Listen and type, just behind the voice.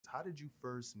how did you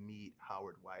first meet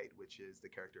Howard White, which is the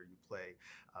character you play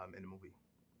in the movie?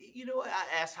 You know what?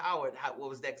 I asked Howard what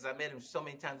was that because I met him so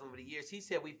many times over the years. He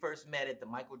said we first met at the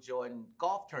Michael Jordan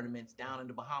golf tournaments down in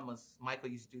the Bahamas. Michael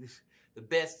used to do this, the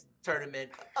best tournament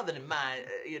other than mine,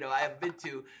 I have been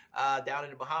to down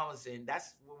in the Bahamas, and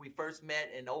that's where we first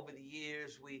met. And over the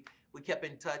years, we kept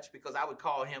in touch because I would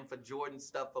call him for Jordan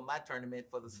stuff for my tournament,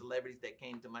 for the celebrities that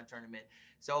came to my tournament.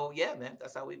 So yeah, man,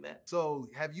 that's how we met. So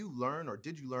have you learned or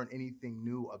did you learn anything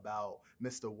new about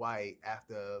Mr. White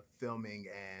after filming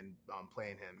and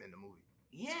playing him in the movie?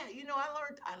 Yeah,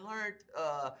 I learned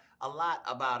a lot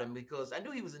about him because I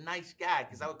knew he was a nice guy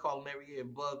because I would call him every year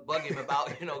and bug him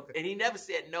about, and he never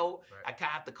said no. Right. I kind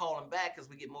of have to call him back because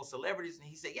we get more celebrities, and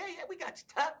he said, yeah, we got you,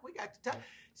 Tuck, we got you, Tuck.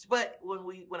 But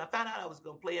when I found out I was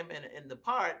going to play him in the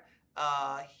part,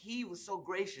 he was so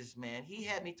gracious, man. He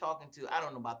had me talking to, I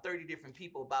don't know, about 30 different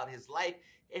people about his life,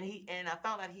 and I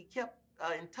found out he kept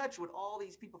in touch with all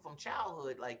these people from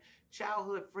childhood, like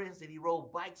childhood friends that he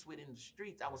rode bikes with in the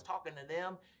streets. I was talking to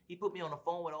them. He put me on the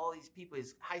phone with all these people,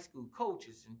 his high school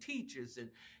coaches and teachers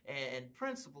and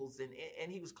principals,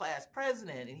 and he was class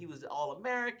president, and he was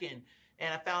All-American.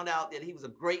 And I found out that he was a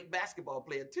great basketball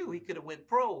player too. He could have went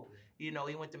pro. He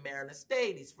went to Maryland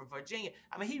State. He's from Virginia.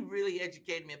 I mean, he really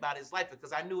educated me about his life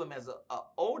because I knew him as a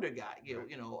older guy,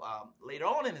 later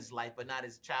on in his life, but not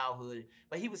his childhood.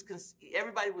 But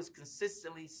everybody was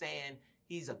consistently saying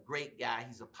he's a great guy,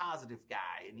 he's a positive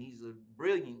guy, and he's a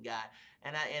brilliant guy.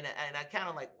 And I kind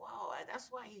of like, wow, that's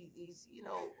why he's.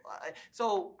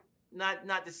 So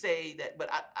not to say that, but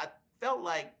I felt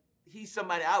like he's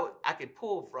somebody I could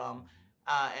pull from.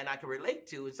 And I could relate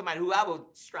to, and somebody who I would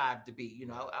strive to be.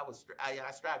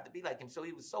 I strive to be like him. So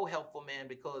he was so helpful, man,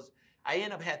 because I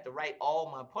ended up had to write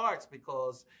all my parts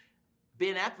because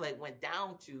Ben Affleck went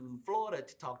down to Florida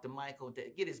to talk to Michael to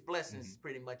get his blessings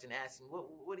pretty much and ask him,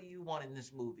 what do you want in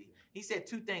this movie? He said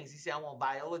two things. He said, I want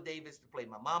Viola Davis to play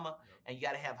my mama, and you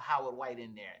got to have Howard White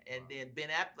in there. And then Ben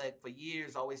Affleck for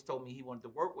years always told me he wanted to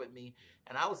work with me.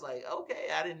 And I was like, okay,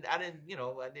 I didn't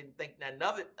think nothing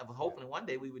of it. I was hoping one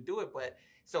day we would do it. But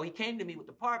so he came to me with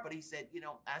the part, but he said,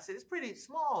 I said, it's pretty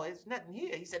small. It's nothing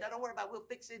here. He said, no, don't worry about it. We'll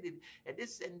fix it. And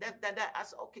this and that. I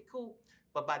said, okay, cool.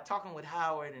 But by talking with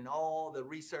Howard and all the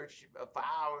research for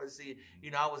hours,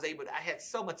 I had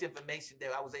so much information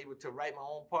that I was able to write my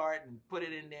own part and put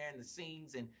it in there in the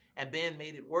scenes, and Ben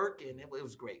made it work, and it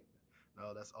was great.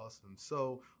 No, that's awesome.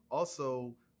 So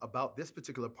also about this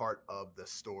particular part of the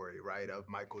story, right, of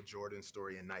Michael Jordan's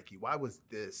story in Nike, why was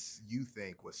this, you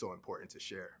think, was so important to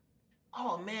share?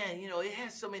 Oh man, it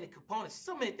has so many components,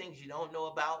 so many things you don't know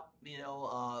about,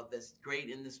 that's great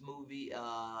in this movie.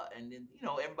 And then,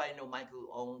 everybody know Michael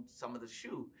owned some of the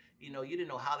shoe. You didn't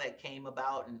know how that came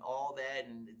about and all that,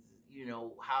 and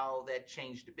how that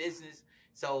changed the business.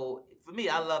 So for me,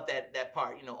 I love that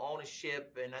part,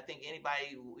 ownership. And I think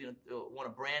anybody who, want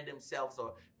to brand themselves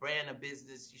or brand a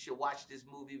business, you should watch this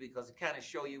movie because it kind of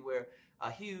show you where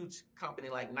a huge company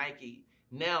like Nike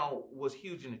now was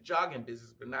huge in the jogging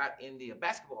business, but not in the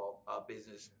basketball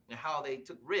business, and how they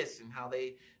took risks and how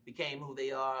they became who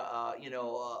they are,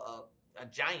 a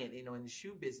giant, in the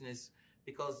shoe business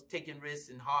because taking risks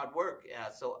and hard work.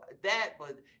 So that,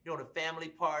 but, the family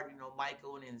part,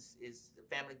 Michael and his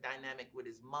family dynamic with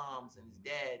his moms and his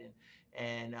dad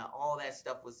and all that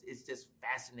stuff it's just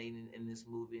fascinating in this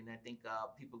movie. And I think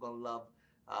people are going to love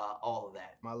all of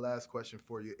that. My last question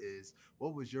for you is,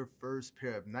 what was your first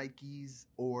pair of Nikes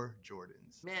or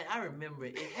Jordans? Man, I remember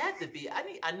it had to be,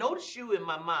 I know the shoe in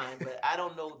my mind, but I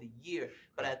don't know the year,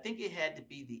 but I think it had to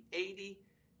be the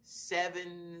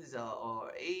 87s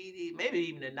or 80, maybe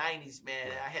even the 90s,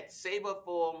 man. I had to save up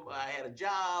for them. I had a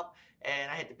job, and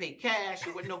I had to pay cash.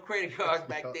 There wasn't no credit cards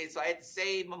back then, so I had to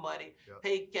save my money,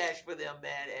 pay cash for them,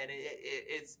 man. And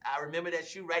I remember that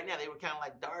shoe right now. They were kind of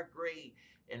like dark gray,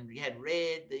 and we had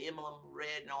red, the emblem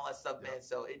red, and all that stuff, man.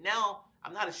 So now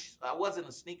I wasn't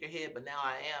a sneakerhead, but now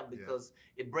I am because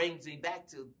it brings me back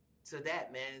to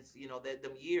that, man. It's,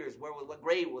 them years. What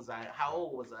grade was I? How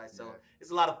old was I? So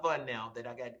it's a lot of fun now that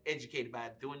I got educated by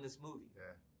doing this movie.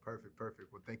 Yeah, perfect.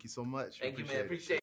 Well, thank you so much. Thank you, man. Appreciate it.